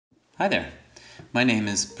Hi there. My name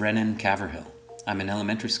is Brennan Caverhill. I'm an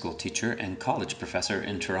elementary school teacher and college professor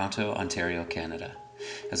in Toronto, Ontario, Canada.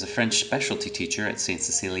 As a French specialty teacher at Saint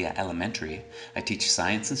Cecilia Elementary, I teach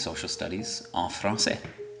science and social studies en francais.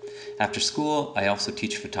 After school, I also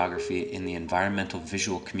teach photography in the Environmental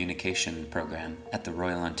Visual Communication program at the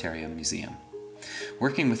Royal Ontario Museum.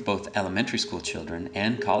 Working with both elementary school children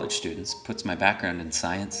and college students puts my background in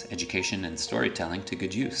science, education, and storytelling to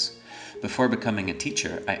good use. Before becoming a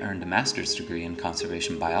teacher, I earned a master's degree in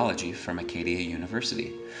conservation biology from Acadia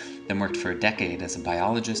University, then worked for a decade as a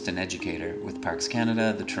biologist and educator with Parks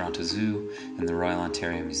Canada, the Toronto Zoo, and the Royal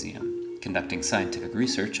Ontario Museum, conducting scientific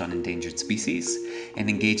research on endangered species and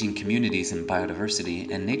engaging communities in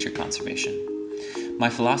biodiversity and nature conservation. My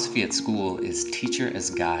philosophy at school is teacher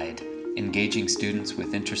as guide, engaging students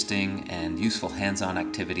with interesting and useful hands-on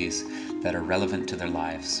activities that are relevant to their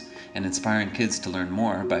lives, and inspiring kids to learn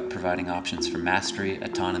more by providing options for mastery,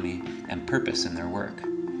 autonomy, and purpose in their work.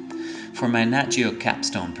 For my Nat Geo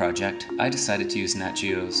Capstone project, I decided to use Nat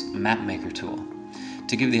Geo's Mapmaker tool.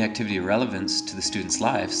 To give the activity relevance to the students'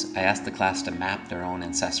 lives, I asked the class to map their own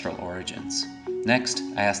ancestral origins. Next,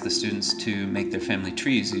 I asked the students to make their family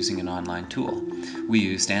trees using an online tool. We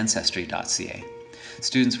used Ancestry.ca.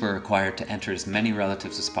 Students were required to enter as many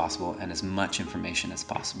relatives as possible and as much information as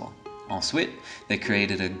possible. Ensuite, they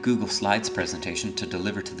created a Google Slides presentation to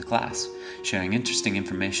deliver to the class, sharing interesting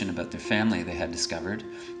information about their family they had discovered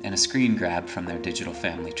and a screen grab from their digital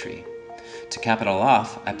family tree. To cap it all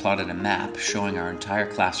off, I plotted a map showing our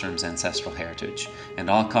entire classroom's ancestral heritage, and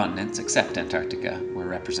all continents except Antarctica were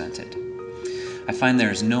represented. I find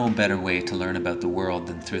there is no better way to learn about the world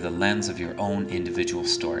than through the lens of your own individual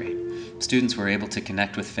story. Students were able to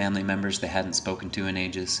connect with family members they hadn't spoken to in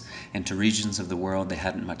ages, and to regions of the world they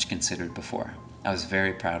hadn't much considered before. I was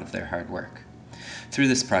very proud of their hard work. Through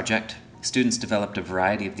this project, students developed a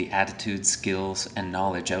variety of the attitudes, skills, and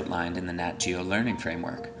knowledge outlined in the Nat Geo learning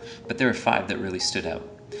framework, but there were 5 that really stood out.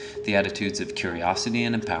 The attitudes of curiosity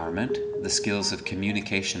and empowerment, the skills of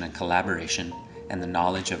communication and collaboration, and the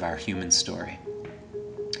knowledge of our human story.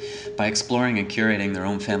 By exploring and curating their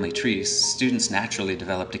own family trees, students naturally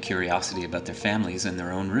developed a curiosity about their families and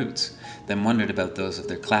their own roots, then wondered about those of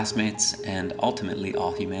their classmates and ultimately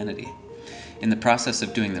all humanity. In the process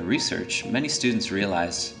of doing the research, many students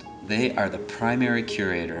realized they are the primary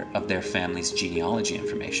curator of their family's genealogy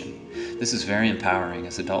information. This is very empowering,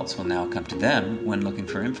 as adults will now come to them when looking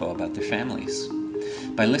for info about their families.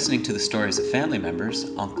 By listening to the stories of family members,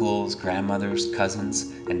 uncles, grandmothers,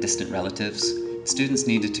 cousins, and distant relatives, students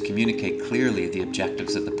needed to communicate clearly the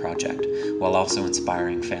objectives of the project, while also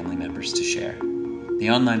inspiring family members to share. The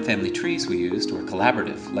online family trees we used were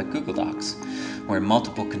collaborative, like Google Docs, where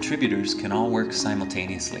multiple contributors can all work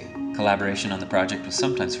simultaneously. Collaboration on the project was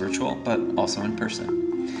sometimes virtual, but also in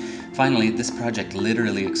person. Finally, this project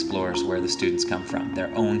literally explores where the students come from,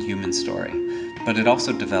 their own human story, but it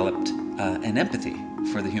also developed an empathy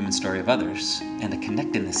for the human story of others and a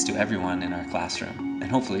connectedness to everyone in our classroom,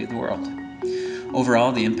 and hopefully the world.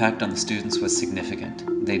 Overall, the impact on the students was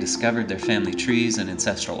significant. They discovered their family trees and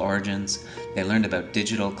ancestral origins, they learned about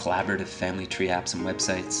digital collaborative family tree apps and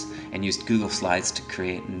websites, and used Google Slides to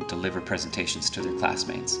create and deliver presentations to their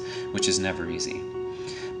classmates, which is never easy.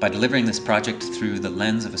 By delivering this project through the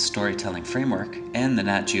lens of a storytelling framework and the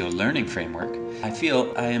Nat Geo learning framework, I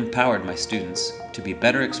feel I empowered my students to be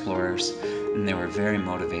better explorers, and they were very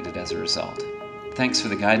motivated as a result. Thanks for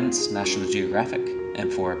the guidance, National Geographic,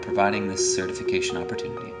 and for providing this certification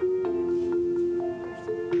opportunity.